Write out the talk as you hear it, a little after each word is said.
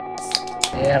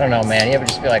Yeah, I don't know, man. You ever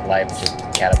just feel like life is just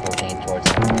catapulting towards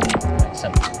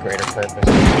some greater purpose?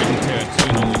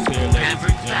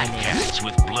 Average fat cats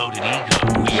with bloated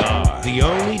ego. We are the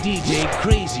only DJ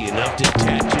crazy enough to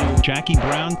tattoo Jackie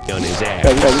Brown on his ass.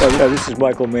 This is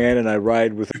Michael Mann, and I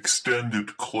ride with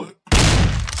Extended Clip.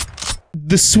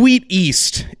 The Sweet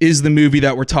East is the movie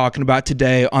that we're talking about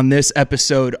today on this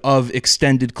episode of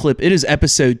Extended Clip. It is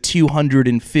episode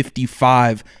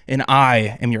 255, and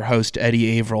I am your host,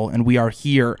 Eddie Averill, and we are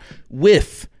here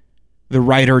with the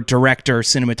writer, director,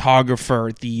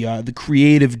 cinematographer, the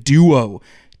creative duo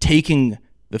taking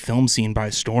the film scene by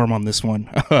storm on this one.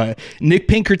 Nick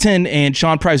Pinkerton and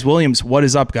Sean Price Williams. What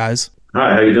is up, guys?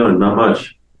 Hi, how you doing? Not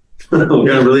much. We're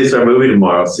gonna release our movie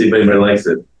tomorrow. See if anybody likes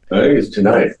it. I think it's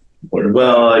tonight.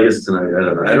 Well, I guess tonight. I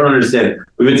don't know. I don't understand.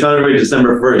 We've been telling everybody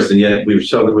December 1st, and yet we've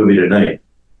shown the movie tonight.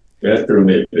 That's through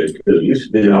me. Because it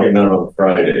used to be out on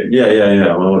Friday.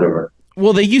 Yeah. Well, whatever.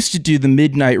 Well, they used to do the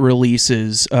midnight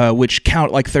releases, which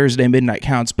count like Thursday midnight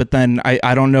counts, but then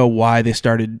I don't know why they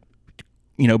started,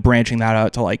 branching that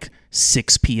out to like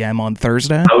 6 p.m. on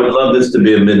Thursday. I would love this to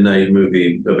be a midnight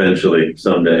movie eventually,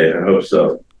 someday. I hope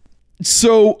so.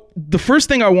 So the first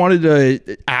thing I wanted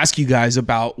to ask you guys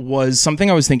about was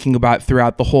something I was thinking about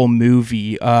throughout the whole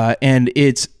movie, and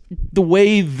it's the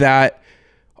way that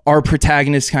our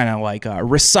protagonist kind of like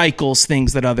recycles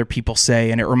things that other people say,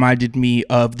 and it reminded me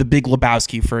of The Big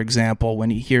Lebowski, for example,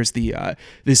 when he hears the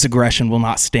 "this aggression will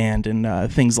not stand"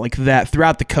 and things like that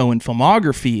throughout the Coen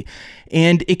filmography.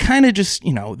 And it kind of just,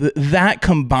 that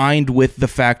combined with the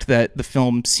fact that the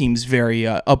film seems very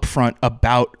upfront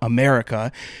about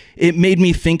America, it made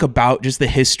me think about just the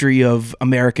history of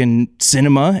American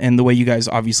cinema and the way you guys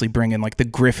obviously bring in like the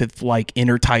Griffith-like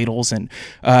inner titles. And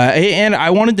I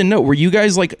wanted to know, were you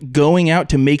guys like going out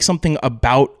to make something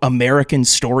about American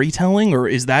storytelling, or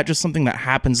is that just something that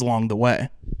happens along the way?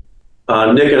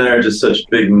 Nick and I are just such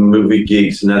big movie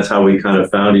geeks, and that's how we kind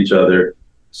of found each other.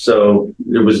 So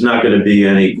there was not going to be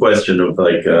any question of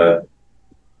like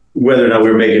whether or not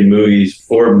we were making movies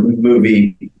for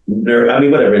movie. I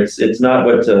mean, whatever. It's not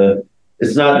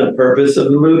it's not the purpose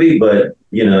of the movie, but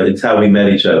it's how we met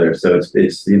each other. So it's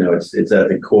at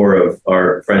the core of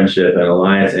our friendship and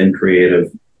alliance and creative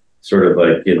sort of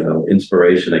like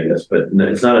inspiration, I guess. But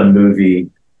it's not a movie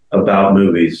about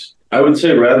movies. I would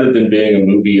say rather than being a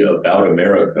movie about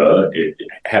America, it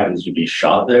happens to be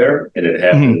shot there, and it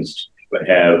happens to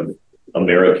have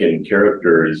American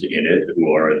characters in it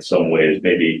who are in some ways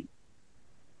maybe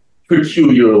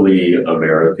peculiarly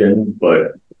American,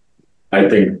 but I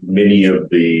think many of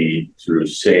the sort of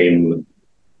same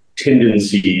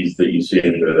tendencies that you see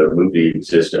in the movie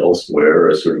exist elsewhere,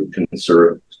 a sort of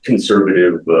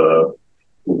conservative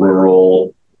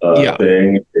rural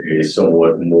thing, a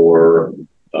somewhat more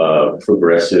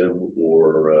progressive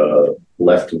or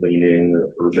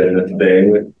left-leaning urban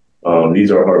thing. These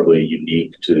are hardly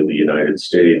unique to the United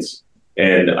States.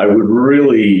 And I would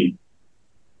really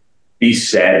be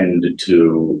saddened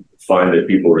to find that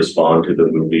people respond to the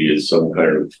movie as some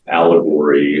kind of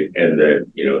allegory, and that,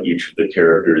 each of the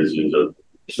characters is a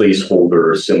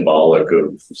placeholder symbolic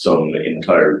of some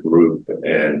entire group.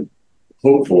 And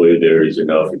hopefully there is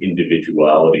enough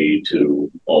individuality to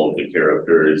all of the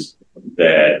characters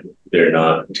that they're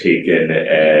not taken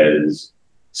as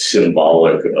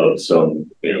symbolic of some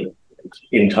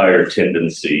entire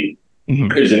tendency.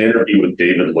 There's an interview with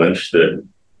David Lynch that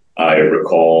I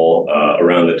recall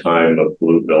around the time of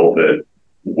Blue Velvet,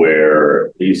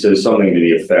 where he says something to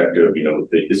the effect of,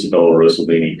 the Isabella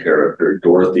Rossellini character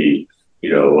Dorothy.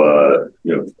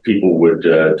 People would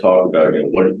talk about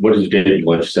what is David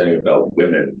Lynch saying about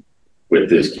women with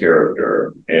this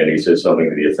character, and he says something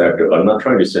to the effect of, I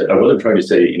wasn't trying to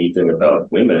say anything about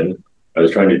women. I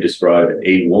was trying to describe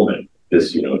a woman,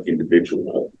 this,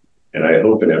 individual. And I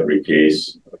hope in every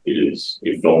case it is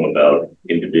a film about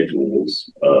individuals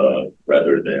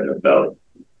rather than about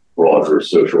broader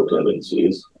social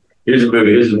tendencies. Here's a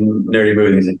nerdy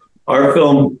movie. Our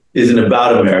film isn't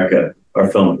about America. Our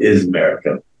film is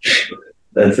America.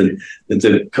 It's a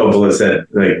Coppola said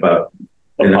like about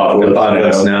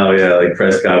Apocalypse Now, like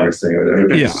press conference thing or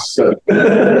whatever. Yeah.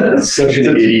 Such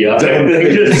an idiotic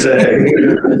thing to say.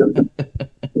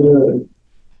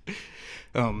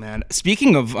 Oh man!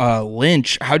 Speaking of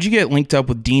Lynch, how'd you get linked up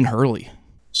with Dean Hurley?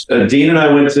 Dean and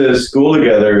I went to school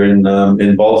together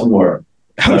in Baltimore.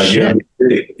 Oh shit!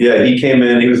 Yeah, he came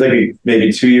in. He was like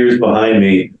maybe 2 years behind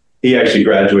me. He actually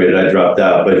graduated. I dropped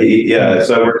out, but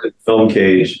so I worked at Film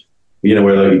Cage.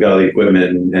 Where like you got all the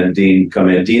equipment, and Dean come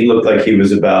in. Dean looked like he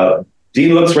was about.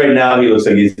 Dean looks right now. He looks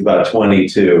like he's about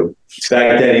 22.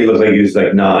 Back then, he looked like he was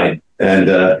like 9. And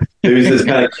He was this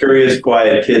kind of curious,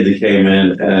 quiet kid that came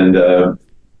in, and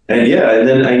yeah, and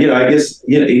then I guess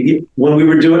when we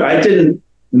were doing, I didn't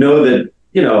know that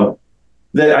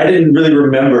that I didn't really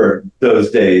remember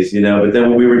those days, But then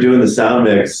when we were doing the sound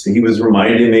mix, he was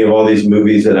reminding me of all these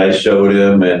movies that I showed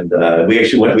him, and we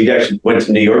actually went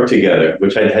to New York together,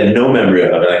 which I had no memory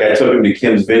of. Like I took him to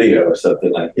Kim's Video or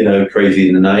something like crazy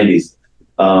in the '90s.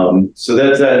 So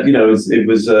that's that.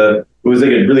 It was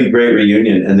like a really great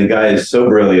reunion, and the guy is so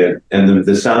brilliant, and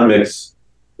the sound mix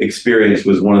experience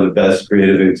was one of the best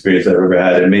creative experiences I've ever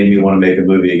had. It made me want to make a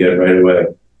movie again right away.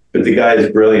 But the guy is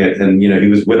brilliant, and he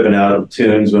was whipping out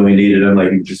tunes when we needed him.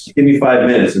 Like, just give me 5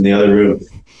 minutes in the other room.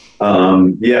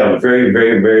 Yeah, very,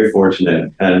 very, very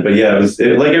fortunate. But yeah, it was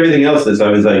like everything else. I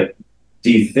was like,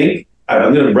 do you think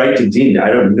I'm going to write to Dean? I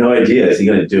have no idea. Is he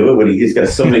going to do it? He's got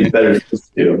so many better things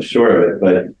to do. I'm sure of it.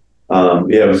 But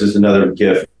yeah, it was just another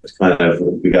gift. Kind of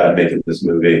we got making this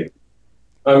movie.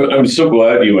 I'm so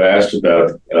glad you asked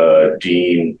about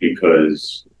Dean,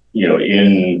 because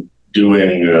in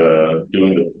doing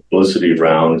the publicity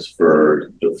rounds for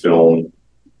the film,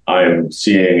 I'm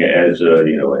seeing as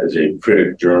a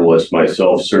critic journalist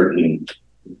myself certain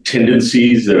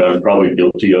tendencies that I'm probably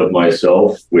guilty of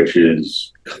myself, which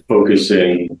is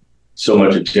focusing so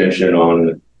much attention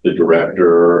on the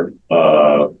director,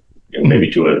 maybe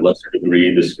to a lesser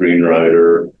degree the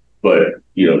screenwriter. But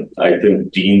I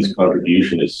think Dean's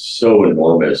contribution is so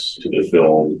enormous to the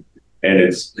film, and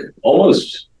it's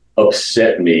almost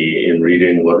upset me in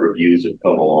reading what reviews have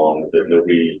come along that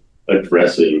nobody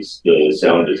addresses the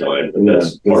sound design. And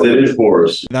that's part of it, of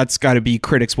course. That's got to be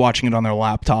critics watching it on their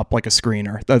laptop like a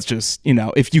screener. That's just,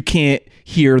 if you can't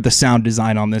hear the sound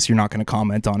design on this, you're not going to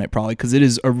comment on it probably, because it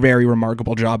is a very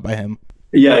remarkable job by him.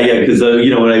 Yeah, because when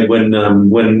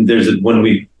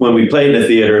we play in the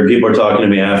theater and people are talking to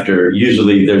me after,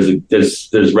 usually there's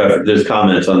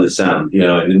comments on the sound,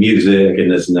 and the music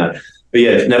and this and that. But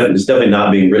yeah, it's definitely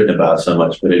not being written about so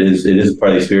much, but it is a part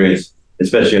of the experience,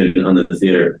 especially on the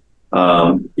theater.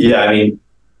 The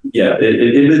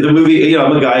movie.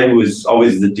 I'm a guy who was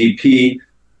always the DP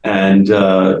and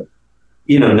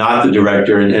not the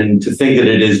director, and to think that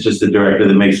it is just the director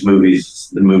that makes movies.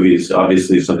 The movie is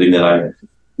obviously something that I'm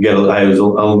a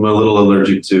little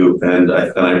allergic to, and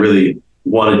I really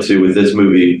wanted to with this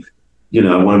movie.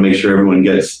 I want to make sure everyone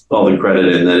gets all the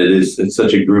credit, and that it's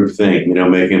such a group thing,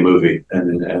 making a movie,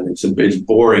 and it's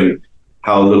boring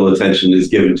how little attention is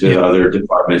given to other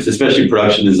departments, especially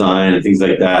production design and things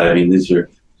like that. I mean, these are,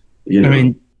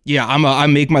 I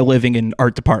make my living in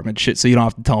art department shit, so you don't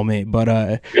have to tell me. But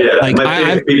my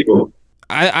favorite people.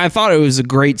 I thought it was a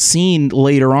great scene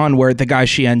later on where the guy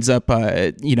she ends up,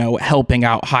 helping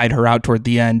out, hide her out toward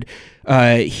the end.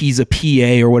 He's a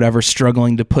PA or whatever,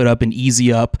 struggling to put up an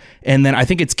easy up. And then I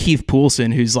think it's Keith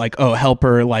Poulsen who's like, oh, help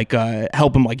her,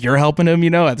 help him like you're helping him,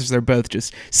 as they're both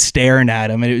just staring at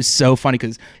him. And it was so funny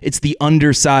because it's the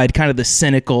underside, kind of the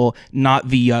cynical, not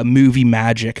the movie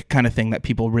magic kind of thing that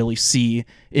people really see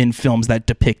in films that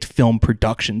depict film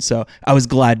production. So I was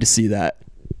glad to see that.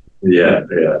 Yeah.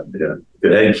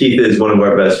 And Keith is one of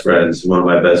our best friends, one of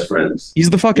my best friends.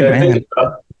 He's the fucking man.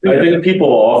 I think people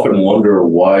often wonder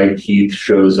why Keith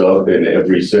shows up in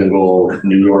every single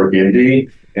New York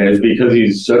indie, and it's because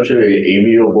he's such an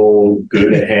amiable,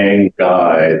 good hang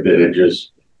guy that it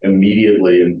just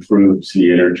immediately improves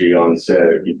the energy on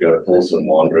set if you've got Poulsen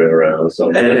wandering around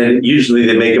somewhere. And usually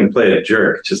they make him play a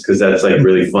jerk just because that's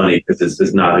really funny, because it's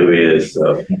just not who he is.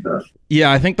 So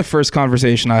yeah, I think the first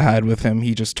conversation I had with him,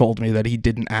 he just told me that he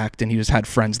didn't act and he just had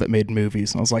friends that made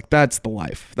movies, and I was like, that's the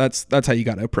life. That's how you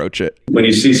got to approach it. When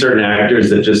you see certain actors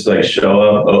that just show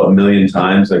up a million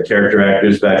times, like character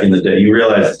actors back in the day, you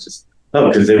realize it's just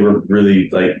because they were really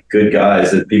good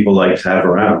guys that people like to have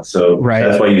around. So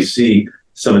That's why you see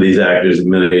some of these actors a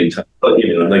million times,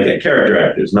 like character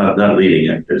actors, not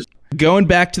leading actors. Going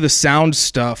back to the sound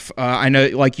stuff, I know,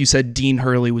 like you said, Dean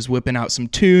Hurley was whipping out some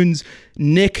tunes.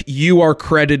 Nick, you are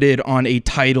credited on a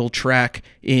title track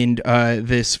in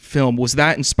this film. Was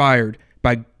that inspired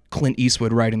by Clint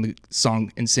Eastwood writing the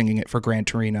song and singing it for Gran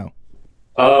Torino?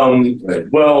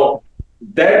 Well,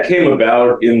 that came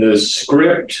about in the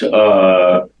script.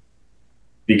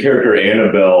 The character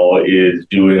Annabelle is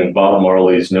doing Bob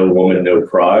Marley's No Woman, No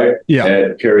Cry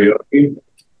at karaoke.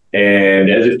 And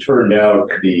as it turned out,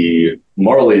 the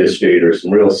Marley estate are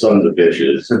some real sons of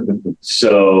bitches.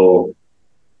 So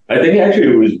I think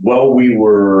actually it was while we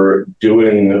were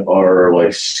doing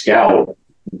our scout,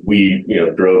 we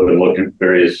drove and looked at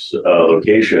various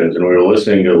locations, and we were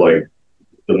listening to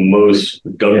the most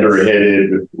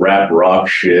dunder-headed rap rock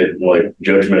shit, like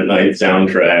Judgment Night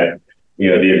soundtrack,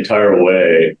 the entire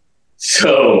way.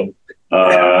 So We were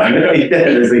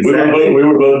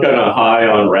both kind of high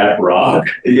on rap rock.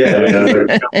 Yeah, I mean, I was like,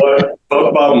 you know what?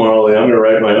 Fuck Bob Marley. I'm going to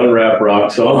write my own rap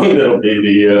rock song. That'll be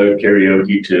the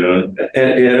karaoke tune.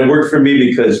 And it worked for me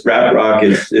because rap rock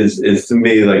is to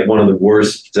me like one of the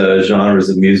worst genres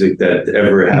of music that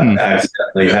ever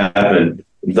accidentally happened.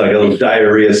 It's like a little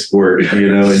diarrhea squirt,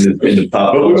 in the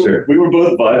pop culture. We were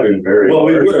both vibing very well.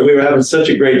 hard. We were having such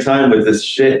a great time with this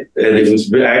shit, and it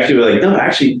was actually like, no,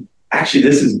 actually,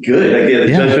 this is good. Like the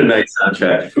Judgment Night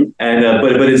soundtrack, and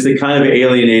but it's the kind of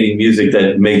alienating music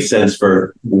that makes sense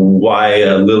for why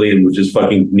Lillian would just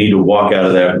fucking need to walk out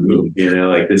of that room.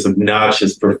 Like this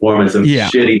obnoxious performance of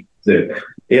shitty music.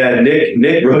 Yeah,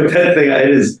 Nick wrote that thing.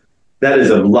 That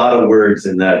is a lot of words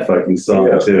in that fucking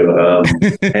song too.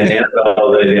 And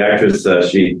Annabelle, the actress,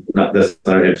 she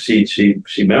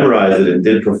memorized it and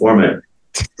did perform it.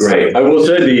 Great. I will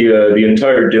say the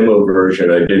entire demo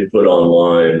version I did put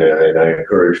online, and I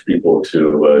encourage people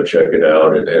to check it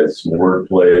out. It has some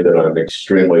wordplay that I'm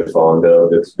extremely fond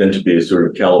of. It's meant to be sort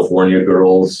of California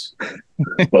girls,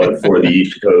 but for the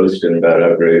East Coast, and about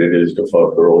how great it is to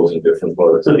fuck girls in different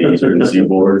parts of the Eastern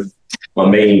Seaboard. My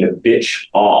main bitch,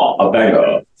 a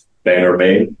banger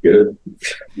main. Get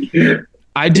it?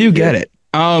 I do get it.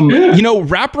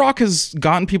 Rap rock has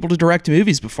gotten people to direct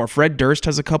movies before. Fred Durst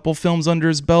has a couple films under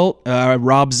his belt.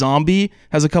 Rob Zombie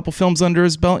has a couple films under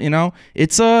his belt.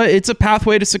 It's a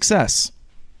pathway to success.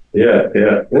 Yeah.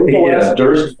 What was the last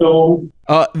Durst film?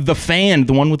 The Fan,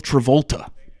 the one with Travolta.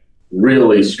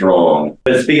 Really strong.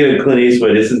 But speaking of Clint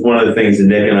Eastwood, this is one of the things that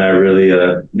Nick and I really,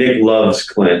 Nick loves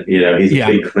Clint, he's a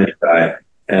big Clint guy.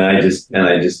 It's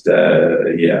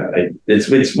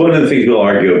one of the things we'll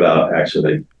argue about,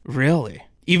 actually. Really?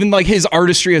 Even like his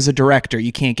artistry as a director,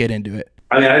 you can't get into it.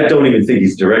 I mean, I don't even think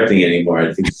he's directing anymore.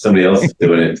 I think somebody else is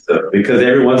doing it. So, because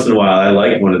every once in a while, I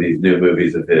like one of these new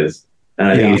movies of his, and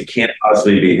I think it can't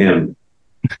possibly be him.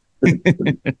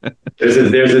 There's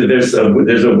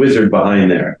a wizard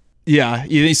behind there. Yeah,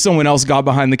 you think someone else got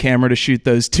behind the camera to shoot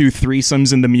those 2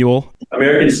 threesomes in the mule?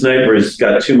 American Sniper's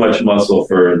got too much muscle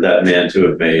for that man to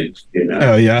have made.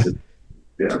 Oh yeah.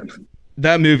 Yeah.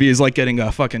 That movie is like getting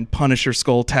a fucking Punisher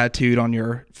skull tattooed on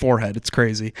your forehead. It's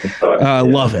crazy.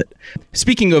 Love it.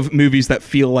 Speaking of movies that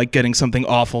feel like getting something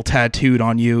awful tattooed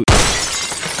on you.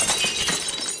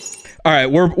 All right,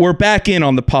 we're back in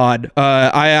on the pod.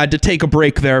 I had to take a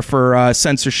break there for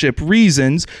censorship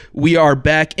reasons. We are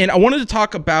back, and I wanted to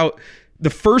talk about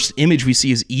the first image we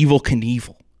see is Evel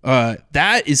Knievel.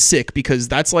 That is sick because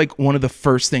that's like one of the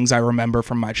first things I remember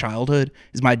from my childhood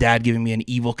is my dad giving me an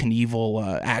Evel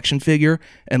Knievel action figure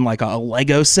and like a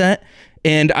Lego set.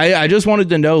 And I just wanted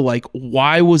to know, like,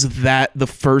 why was that the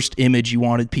first image you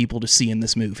wanted people to see in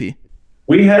this movie?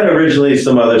 We had originally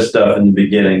some other stuff in the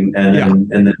beginning, and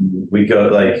then we go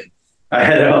like I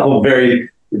had a whole very,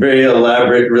 very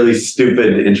elaborate, really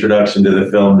stupid introduction to the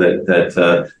film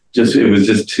that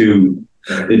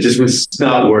it just was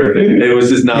not worth it. It was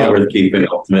just not worth keeping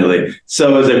ultimately.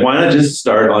 So I was like, why not just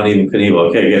start on Evel Knievel?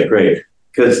 Okay, yeah, great.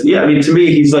 Because to me,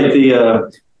 he's like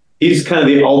he's kind of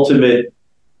the ultimate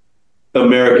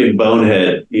American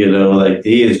bonehead. Like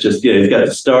he is just he's got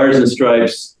the stars and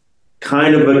stripes.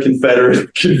 Kind of a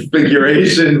Confederate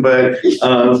configuration, but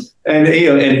and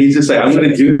he's just like, I'm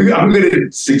going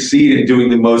to succeed in doing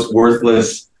the most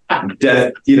worthless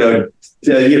death,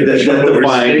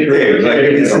 death-defying thing. Like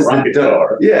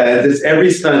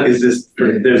every stunt is just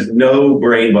there's no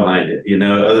brain behind it,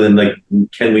 other than like,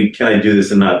 can I do this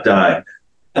and not die?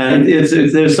 And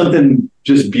there's something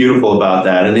just beautiful about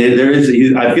that, and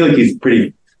I feel like he's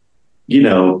pretty.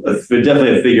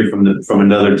 Definitely a figure from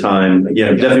another time.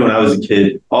 Definitely when I was a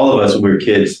kid, all of us when we were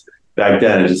kids back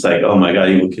then, it's just like, oh my God,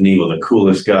 Evel Knievel, the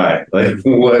coolest guy. Like,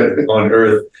 what on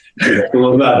earth is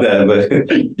cool about that? But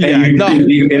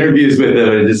you interviews with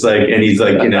him, and just like, and he's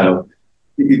like, anyway.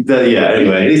 He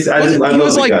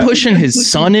was like pushing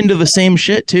his son into the same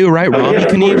shit too, right? Robbie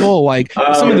Knievel, like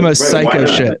some of the most psycho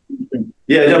shit.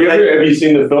 Yeah, have you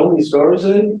seen the film he stars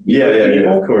in? Yeah,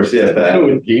 of course, yeah.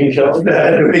 With Gene Kelly.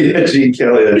 Gene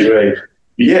Kelly, that's right.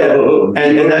 Yeah,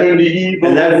 and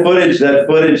that footage.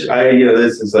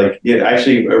 This is like,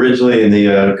 actually, originally in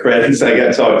the credits, I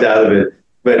got talked out of it,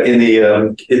 but in the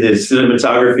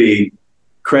cinematography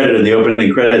credit in the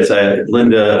opening credits,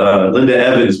 Linda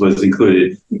Evans was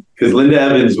included because Linda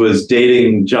Evans was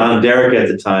dating John Derek at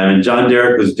the time, and John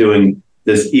Derek was doing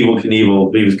this Evel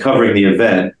Knievel. He was covering the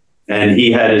event. And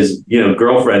he had his,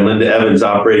 girlfriend, Linda Evans,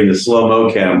 operating the slow-mo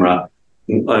camera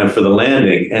for the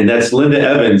landing. And that's Linda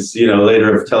Evans,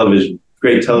 later of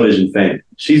great television fame.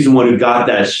 She's the one who got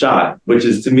that shot, which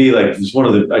is to me like just one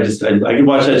of the. I could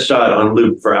watch that shot on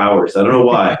loop for hours. I don't know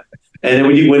why, And then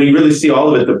when you really see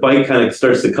all of it, the bike kind of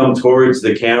starts to come towards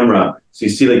the camera. So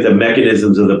you see like the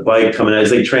mechanisms of the bike coming out.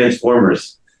 It's like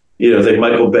Transformers. It's like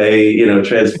Michael Bay,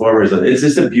 Transformers. It's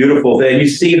just a beautiful thing. You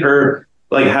see her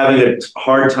like having a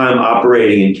hard time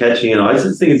operating and catching it. I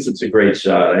just think it's such a great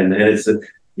shot, and it's a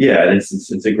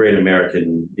great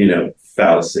American,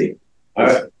 fallacy.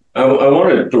 I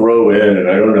want to throw in, and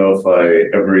I don't know if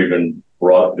I ever even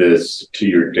brought this to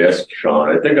your desk, Sean.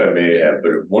 I think I may have,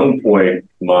 but at one point,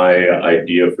 my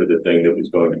idea for the thing that was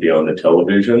going to be on the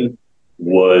television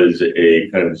was a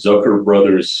kind of Zucker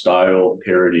Brothers style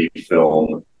parody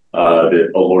film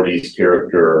that Elordi's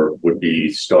character would be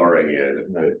starring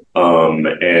in.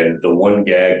 And the one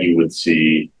gag you would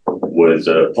see was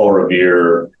Paul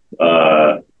Revere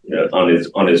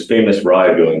on his famous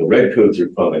ride going, "The redcoats are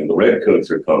coming, the redcoats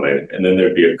are coming," and then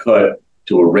there'd be a cut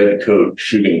to a redcoat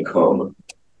shooting cum.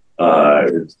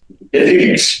 It's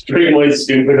an extremely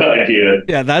stupid idea.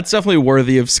 Yeah, that's definitely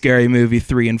worthy of Scary Movie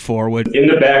 3 and 4. In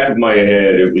the back of my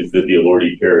head, it was that the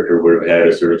Elordi character would have had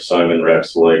a sort of Simon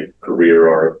Rex-like career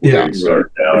arc. Yeah.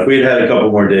 If we had a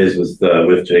couple more days with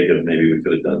Jacob, maybe we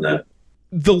could have done that.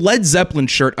 The Led Zeppelin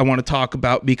shirt I want to talk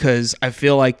about because I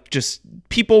feel like just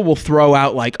people will throw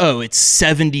out like, oh, it's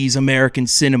 70s American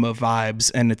cinema vibes,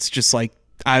 and it's just like,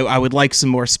 I would like some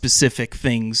more specific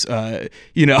things, but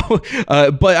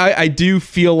I do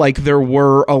feel like there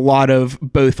were a lot of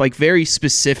both like very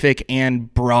specific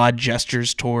and broad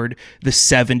gestures toward the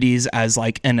 70s as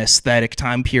like an aesthetic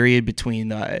time period between,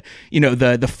 the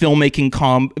filmmaking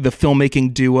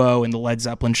duo and the Led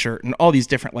Zeppelin shirt and all these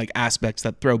different like aspects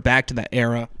that throw back to that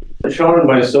era. Sean and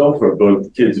myself are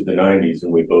both kids of the 90s,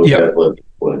 and we both have Led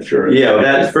Zeppelin shirts.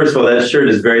 Yeah, first of all, that shirt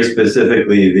is very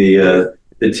specifically the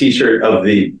T-shirt of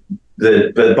the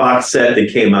box set that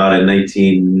came out in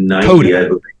 1990, I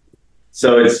believe.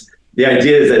 So the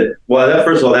idea is that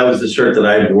first of all, that was the shirt that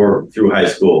I wore through high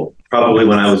school. Probably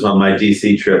when I was on my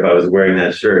DC trip, I was wearing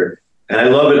that shirt, and I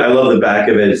love it. I love the back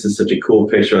of it. It's just such a cool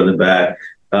picture on the back.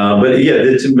 But yeah,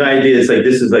 my idea is like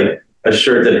this is like a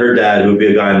shirt that her dad, who would be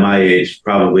a guy my age,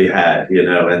 probably had,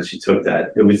 and she took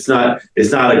that. It's not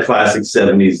a classic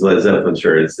 70s Led Zeppelin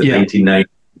shirt. It's the 1990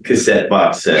 cassette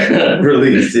box set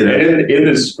released. In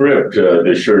the script,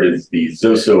 the shirt is the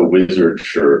Zoso Wizard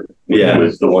shirt, which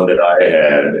was the one that I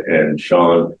had, and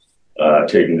Sean,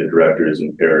 taking the director's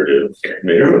imperative,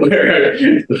 made her wear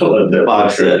the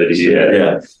box set that he had.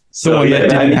 Yeah. So one that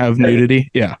didn't have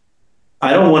nudity. Yeah.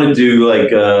 I don't want to do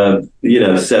like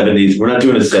 70s. We're not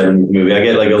doing a 70s movie. I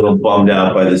get like a little bummed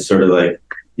out by this sort of like,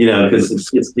 because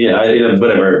it's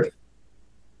whatever.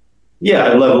 Yeah,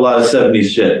 I love a lot of 70s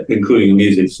shit, including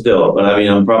music still. But I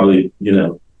mean, I'm probably,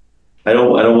 I don't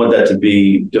want that to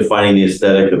be defining the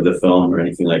aesthetic of the film or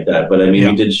anything like that. But I mean,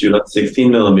 we did shoot on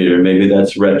 16 millimeter. Maybe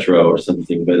that's retro or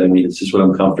something. But I mean, it's just what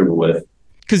I'm comfortable with.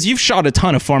 Because you've shot a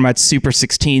ton of formats, Super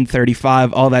 16,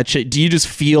 35, all that shit. Do you just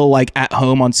feel like at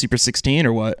home on Super 16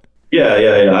 or what?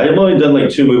 Yeah. I've only done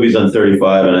like 2 movies on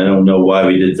 35, and I don't know why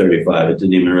we did 35. It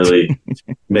didn't even really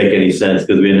make any sense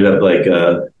because we ended up like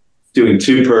doing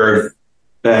 2 perf,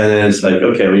 and then it's like,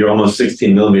 okay, well, you're almost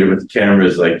 16 millimeter, but the camera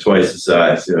is like twice the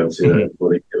size. What are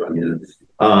you doing?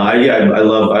 I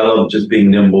love just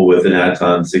being nimble with an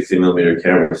Aton 16 millimeter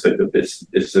camera. It's like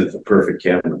it's a perfect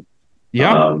camera.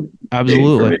 Yeah,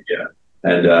 absolutely.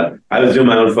 And I was doing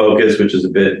my own focus, which is a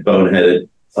bit boneheaded,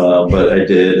 but I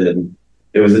did, and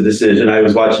it was a decision. I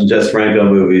was watching Jess Franco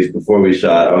movies before we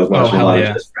shot. I was watching a lot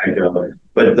of Jess Franco,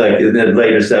 but like in the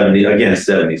later 70s, again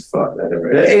 70s, fuck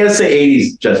that. I'd say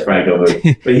 80s Jess Franco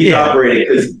movie, but he's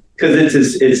operating because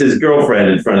it's his girlfriend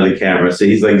in front of the camera, so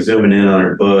he's like zooming in on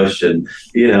her bush and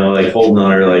like holding on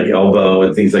her like elbow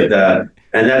and things like that.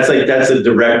 And that's a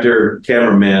director,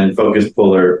 cameraman, focus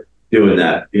puller doing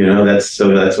that, that's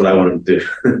what I want to do.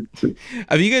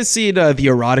 Have you guys seen The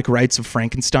Erotic Rites of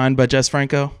Frankenstein by Jess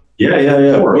Franco? Yeah.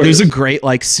 There's a great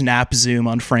like snap zoom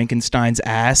on Frankenstein's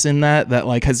ass in that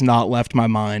like has not left my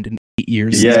mind in 8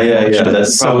 years. Yeah.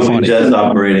 That's probably so Jess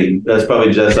operating. That's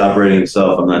probably Jess operating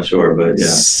himself. I'm not sure, but yeah.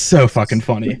 So fucking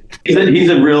funny. He's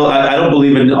a real. I don't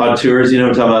believe in auteurs.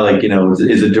 I'm talking about like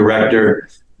is a director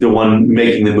the one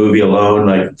making the movie alone?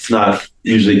 Like it's not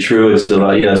usually true. It's still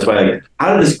that's why like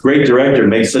how did this great director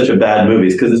make such a bad movie?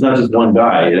 Because it's not just one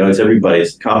guy. It's everybody.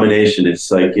 It's a combination. It's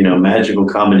like magical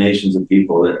combinations of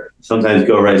people that sometimes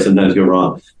go right, sometimes go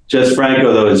wrong. Jess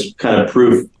Franco though is kind of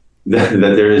proof that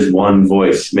there is one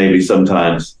voice maybe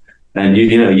sometimes, and you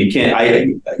can't.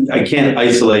 I can't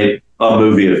isolate a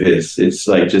movie of his. It's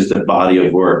like just a body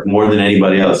of work more than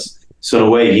anybody else. So in a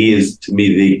way, he is to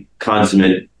me the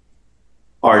consummate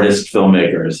artist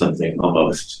filmmaker or something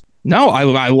almost. No,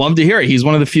 I love to hear it. He's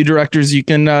one of the few directors you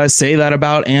can say that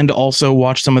about, and also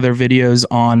watch some of their videos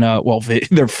on,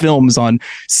 their films on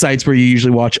sites where you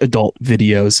usually watch adult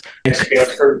videos.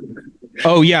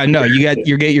 Oh yeah, no, you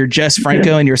get your Jess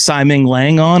Franco and your Simon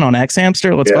Lang on X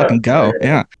Hamster. Let's fucking go.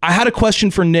 Yeah. I had a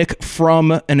question for Nick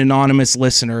from an anonymous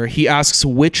listener. He asks,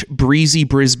 which Breezy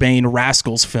Brisbane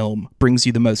Rascals film brings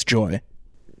you the most joy?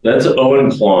 That's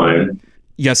Owen Klein.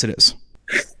 Yes, it is.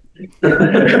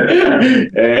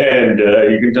 And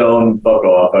you can tell him fuck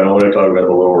off. I don't want to talk about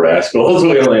the Little Rascals.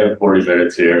 We only have 40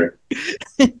 minutes here.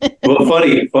 Well,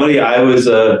 funny.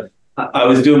 I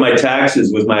was doing my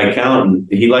taxes with my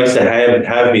accountant. He likes to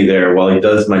have me there while he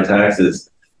does my taxes,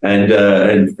 and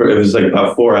it was like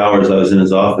about 4 hours. I was in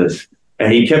his office,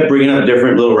 and he kept bringing up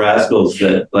different Little Rascals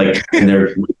that like in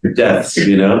their deaths,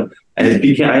 you know. And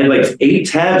I had like 8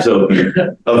 tabs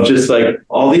open of just like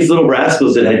all these Little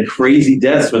Rascals that had crazy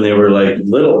deaths when they were like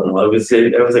little. And I was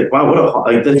like, wow,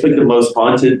 that's like the most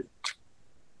haunted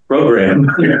program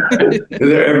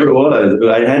there ever was.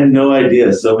 I had no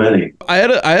idea. So many. I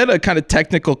had a kind of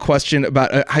technical question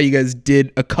about how you guys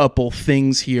did a couple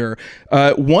things here.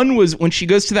 One was when she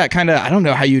goes to that kind of, I don't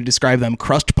know how you describe them,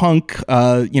 crust punk,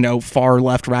 far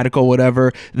left radical,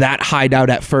 whatever, that hideout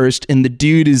at first, and the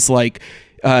dude is like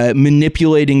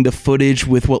manipulating the footage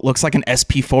with what looks like an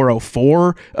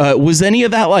SP404. Was any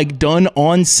of that like done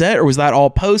on set, or was that all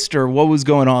post, or what was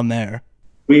going on there?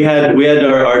 We had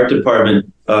our art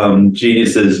department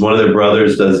geniuses. One of their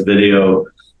brothers does video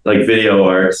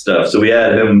art stuff. So we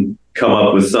had him come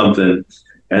up with something,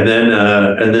 and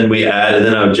then we add, and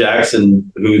then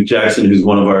Jackson, who's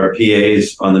one of our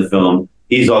PAs on the film.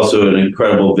 He's also an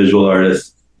incredible visual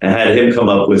artist, and had him come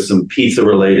up with some pizza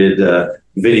related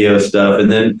video stuff. And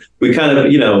then we kind of,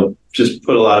 just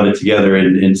put a lot of it together,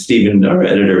 and Steven, our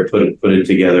editor, put it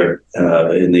together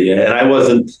in the end. And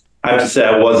I have to say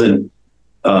I wasn't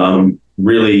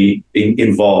really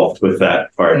involved with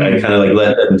that part. Mm-hmm. I kind of like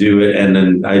let them do it, and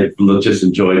then I just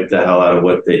enjoyed the hell out of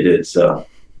what they did. So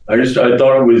I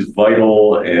thought it was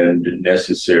vital and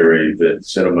necessary that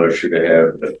cinema should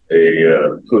have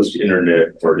a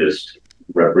post-internet artist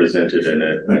represented in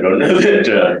it. I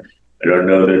don't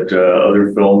know that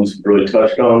other films really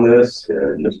touched on this.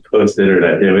 Just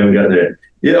post-internet, yeah, we haven't got there.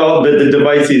 Yeah, the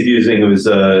device he's using was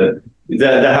the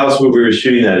house where we were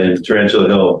shooting that in, Tarantula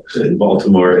Hill in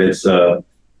Baltimore. It's a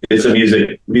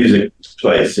music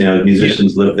place.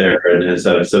 Musicians live there, and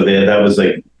so that was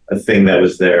like a thing that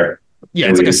was there. Yeah,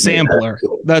 it's like a sampler.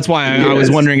 That's why I was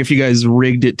wondering if you guys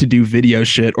rigged it to do video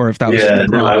shit, or if that was. Yeah,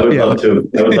 no, I would love to.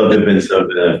 I would love to have been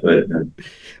something of that,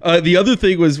 but. The other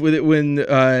thing was with it when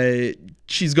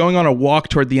she's going on a walk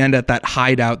toward the end at that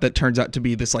hideout that turns out to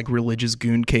be this like religious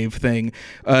goon cave thing.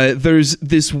 There's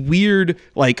this weird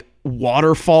like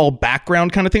waterfall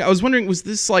background kind of thing. I was wondering, was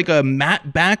this like a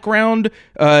matte background?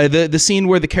 The scene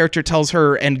where the character tells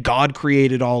her, and God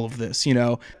created all of this,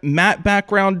 matte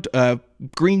background,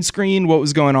 green screen. What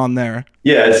was going on there?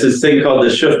 Yeah, it's this thing called the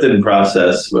Shuften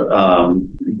process,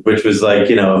 which was like,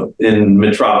 used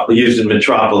in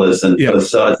Metropolis. And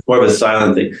so it's more of a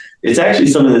silent thing. It's actually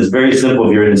something that's very simple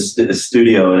if you're in a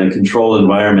studio in a controlled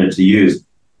environment to use.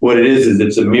 What it is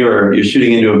it's a mirror. You're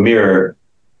shooting into a mirror,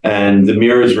 and the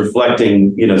mirror is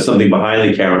reflecting, something behind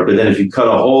the camera. But then if you cut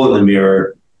a hole in the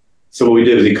mirror, so what we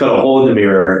did is we cut a hole in the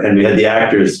mirror, and we had the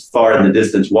actors far in the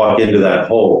distance walk into that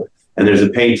hole, and there's a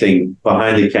painting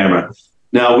behind the camera.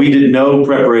 Now, we did no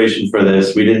preparation for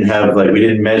this. We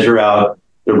didn't measure out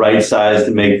the right size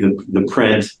to make the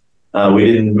print. We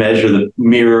didn't measure the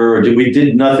mirror. We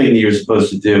did nothing that you're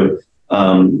supposed to do.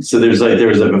 So there was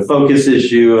like a focus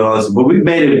issue and all this, but we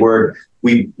made it work.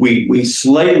 We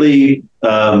slightly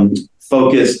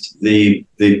focused the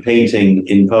painting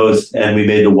in post, and we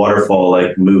made the waterfall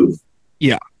like move.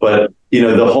 Yeah. But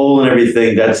the hole and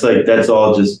everything, that's how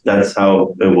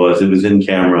it was. It was in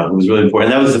camera. It was really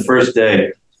important. And that was the first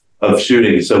day of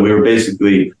shooting. So we were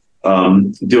basically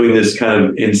doing this kind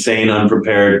of insane,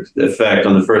 unprepared effect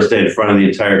on the first day in front of the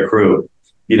entire crew,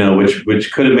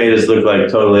 which could have made us look like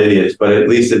total idiots, but at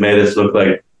least it made us look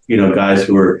like, guys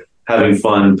who were having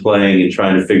fun playing and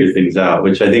trying to figure things out,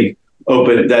 which I think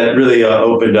opened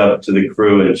up to the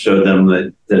crew and showed them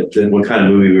that what kind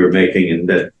of movie we were making, and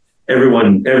that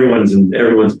everyone's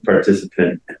a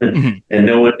participant, mm-hmm. and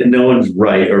no one's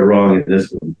right or wrong in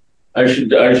this one. I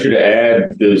should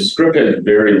add, the script has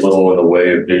very little in the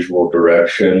way of visual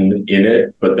direction in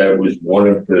it, but that was one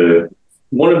of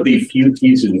the few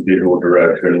pieces of visual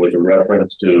direction with a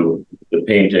reference to the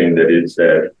painting that is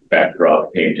that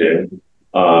backdrop painting,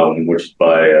 which is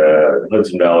by a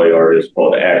Hudson Valley artist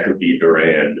called Asher B.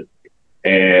 Durand.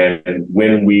 And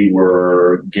when we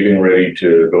were getting ready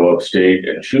to go upstate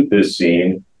and shoot this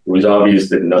scene, it was obvious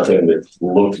that nothing that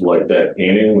looked like that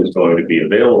painting was going to be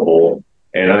available.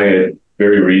 And I had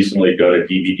very recently done a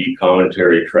DVD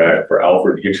commentary track for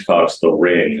Alfred Hitchcock's The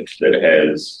Ring that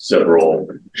has several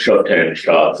shut-hand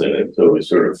shots in it. So it was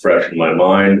sort of fresh in my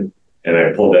mind. And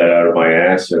I pulled that out of my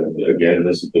ass. And again,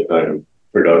 this is the kind of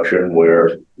production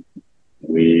where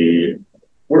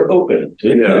we're open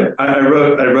to. Yeah, I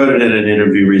wrote it in an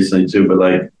interview recently too, but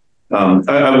like,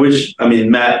 I wish, I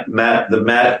mean, the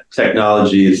matte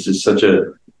technology is just such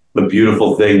a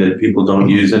beautiful thing that people don't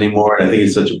use anymore. And I think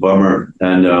it's such a bummer.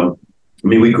 And, I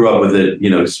mean, we grew up with it, you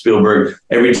know, Spielberg,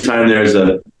 every time there's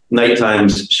a nighttime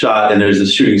shot and there's a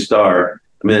shooting star,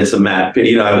 I mean, it's a matte,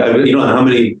 you know, you know how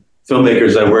many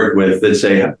filmmakers I work with that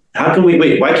say, how can we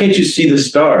wait? Why can't you see the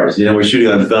stars? You know, we're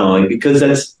shooting on film, like, because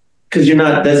you're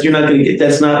not going to get,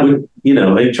 that's not what, you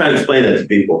know, I try to explain that to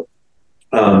people.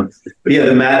 But yeah,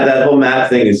 that whole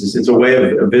matte thing is just, it's a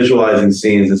way of visualizing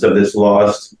scenes instead of this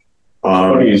lost.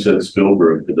 Funny you said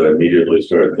Spielberg, because I immediately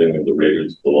started thinking of the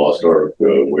Raiders of the Lost Ark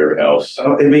warehouse.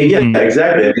 I mean, yeah,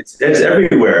 exactly. It's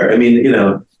everywhere. I mean, you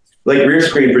know, like rear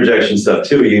screen projection stuff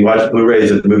too. You watch Blu-rays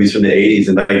of the movies from the 80s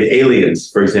and like Aliens,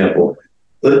 for example.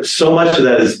 So much of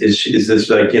that is this,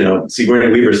 like, you know,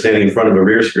 Sigourney Weaver standing in front of a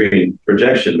rear screen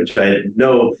projection, which I had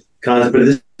no concept. But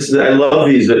this is, I love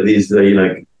these you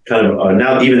know, kind of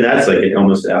now even that's like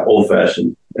almost old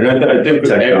fashioned. And I think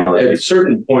at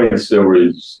certain points there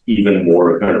was even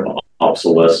more kind of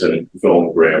obsolescent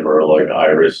film grammar, like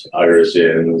iris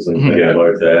ins and things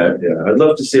like that. Yeah, I'd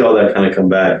love to see all that kind of come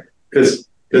back, because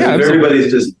if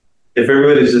everybody's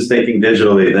just thinking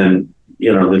digitally, then,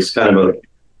 you know, there's kind of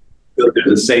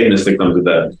the sameness that comes with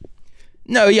that.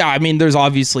 No, yeah, I mean, there's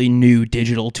obviously new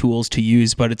digital tools to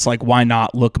use, but it's like, why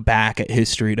not look back at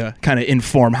history to kind of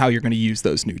inform how you're going to use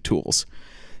those new tools?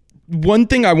 One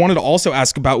thing I wanted to also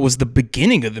ask about was the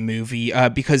beginning of the movie,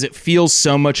 because it feels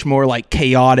so much more like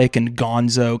chaotic and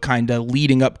gonzo, kind of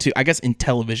leading up to, I guess in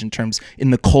television terms,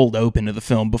 in the cold open of the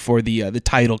film before the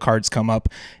title cards come up.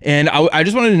 And I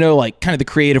just wanted to know, like, kind of the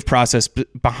creative process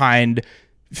behind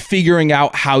figuring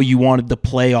out how you wanted to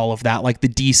play all of that, like the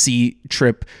DC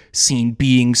trip scene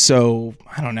being so,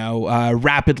 I don't know,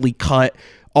 rapidly cut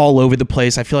all over the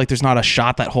place. I feel like there's not a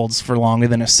shot that holds for longer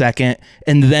than a second,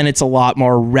 and then it's a lot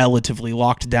more relatively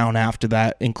locked down after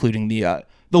that, including the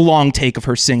long take of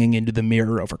her singing into the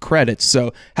mirror over credits.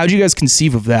 So how'd you guys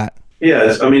conceive of that?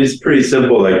 Yeah, I mean, it's pretty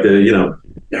simple. Like, you know,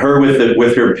 her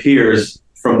with her peers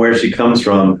from where she comes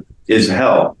from is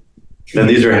hell. And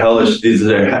these are hellish. These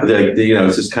are, like, you know,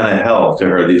 it's just kind of hell to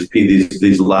her. These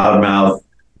loudmouth,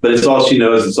 but it's all she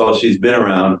knows. It's all she's been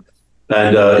around.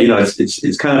 And you know,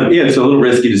 it's kind of, yeah, it's a little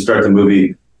risky to start the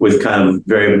movie with kind of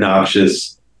very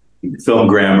obnoxious film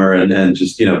grammar and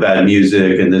just, you know, bad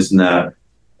music and this and that.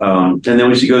 And then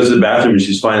when she goes to the bathroom and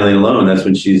she's finally alone, that's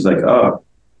when she's like, oh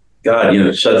God, you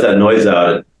know, shuts that noise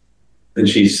out. And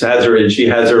she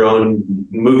has her own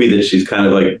movie that she's kind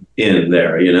of like in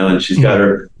there, you know, and she's got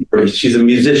she's a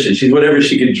musician. She's whatever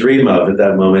she could dream of at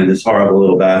that moment in this horrible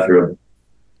little bathroom.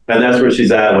 And that's where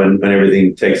she's at when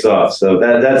everything takes off. So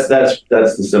that's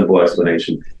the simple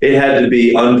explanation. It had to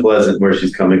be unpleasant where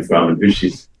she's coming from and who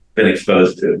she's been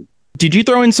exposed to. Did you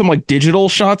throw in some like digital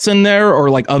shots in there or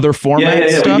like other format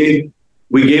stuff?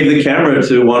 We gave the camera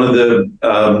to one of the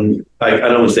I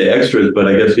don't want to say extras, but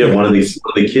I guess one of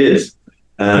the kids,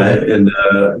 and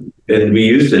we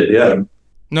used it. Yeah.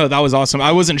 No, that was awesome.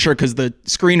 I wasn't sure because the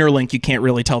screener link, you can't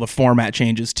really tell the format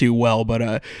changes too well.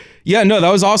 But yeah, no, that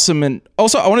was awesome. And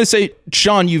also, I want to say,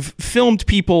 Sean, you've filmed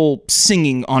people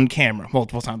singing on camera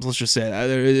multiple times. Let's just say that.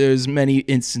 There's many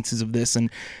instances of this. And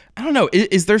I don't know,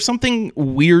 is there something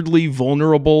weirdly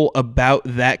vulnerable about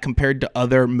that compared to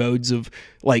other modes of,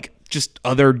 like, just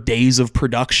other days of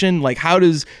production? Like, how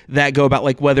does that go about,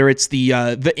 like, whether it's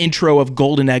the intro of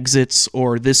Golden Exits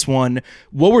or this one?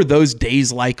 What were those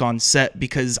days like on set?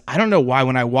 Because I don't know why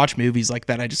when I watch movies like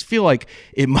that, I just feel like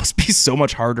it must be so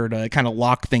much harder to kind of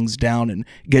lock things down and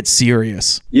get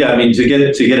serious. Yeah, I mean, to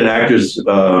get an actor's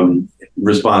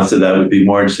response to that would be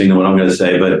more interesting than what I'm going to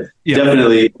say, but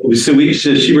definitely. So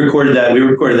she recorded that. We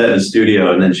recorded that in the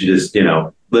studio, and then she just, you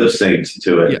know, lip synced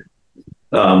to it. Yeah.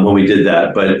 When we did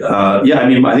that. But yeah, I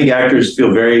mean, I think actors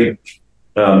feel very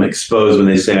exposed when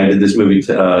they say, I did this movie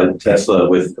Tesla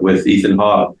with Ethan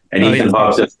Hawke, and Ethan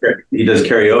Hawke does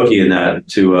karaoke in that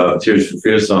to Tears for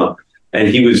Fears song. And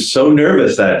he was so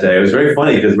nervous that day. It was very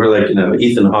funny because we're like, you know,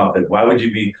 Ethan Hawke, like, why would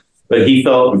you be? But he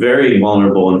felt very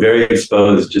vulnerable and very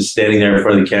exposed, just standing there in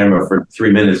front of the camera for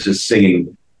 3 minutes, just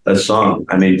singing a song.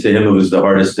 I mean, to him, it was the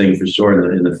hardest thing for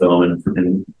sure in the film.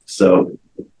 And so,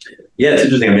 Yeah, it's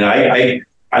interesting. I mean,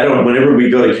 I don't. Whenever we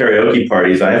go to karaoke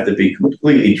parties, I have to be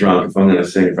completely drunk if I'm going to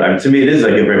sing. To me, it is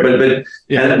like a very.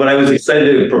 But I was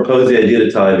excited to propose the idea to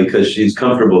Talia because she's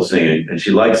comfortable singing and she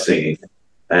likes singing,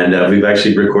 and we've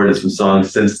actually recorded some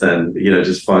songs since then. You know,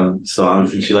 just fun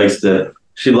songs, and she loves to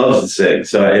sing.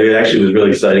 So it actually was really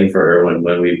exciting for her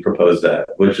when we proposed that,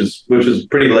 which was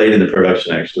pretty late in the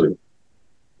production actually.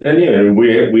 And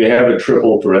we have a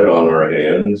triple threat on our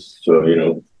hands,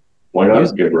 so why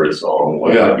not give her a song?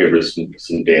 Why not give her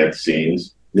some dance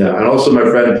scenes? Yeah, and also my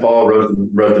friend Paul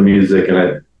wrote the music,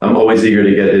 and I'm always eager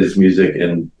to get his music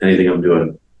in anything I'm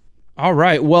doing. All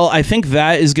right. Well, I think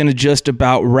that is going to just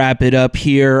about wrap it up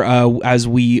here as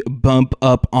we bump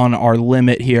up on our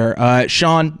limit here.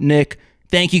 Sean, Nick,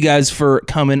 thank you guys for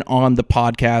coming on the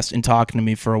podcast and talking to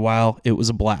me for a while. It was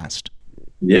a blast.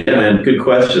 Yeah, man. Good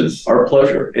questions. Our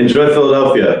pleasure. Enjoy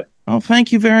Philadelphia. Oh,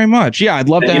 thank you very much. Yeah, I'd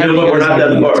love to have you guys. We're not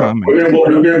that far. We're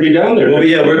going to be down there. Well,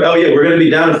 we're going to be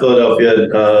down in Philadelphia.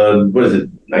 What is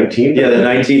it? 19th? Yeah, the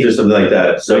 19th or something like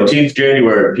that. So 19th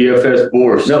January, PFS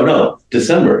Bourse. No,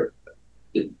 December.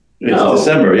 It's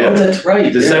December, yeah. Oh, that's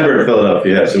right. December in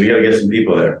Philadelphia. So we got to get some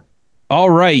people there. All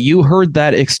right, you heard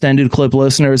that, extended clip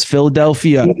listeners.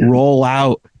 Philadelphia, roll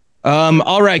out.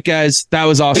 All right, guys, that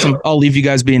was awesome. I'll leave you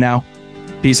guys be now.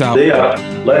 Peace out. See ya.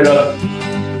 Later.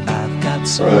 I've got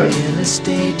some real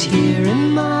estate here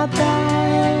in my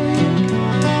bag,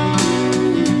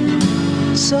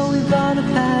 so we bought a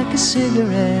pack of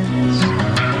cigarettes,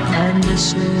 and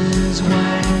this is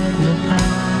when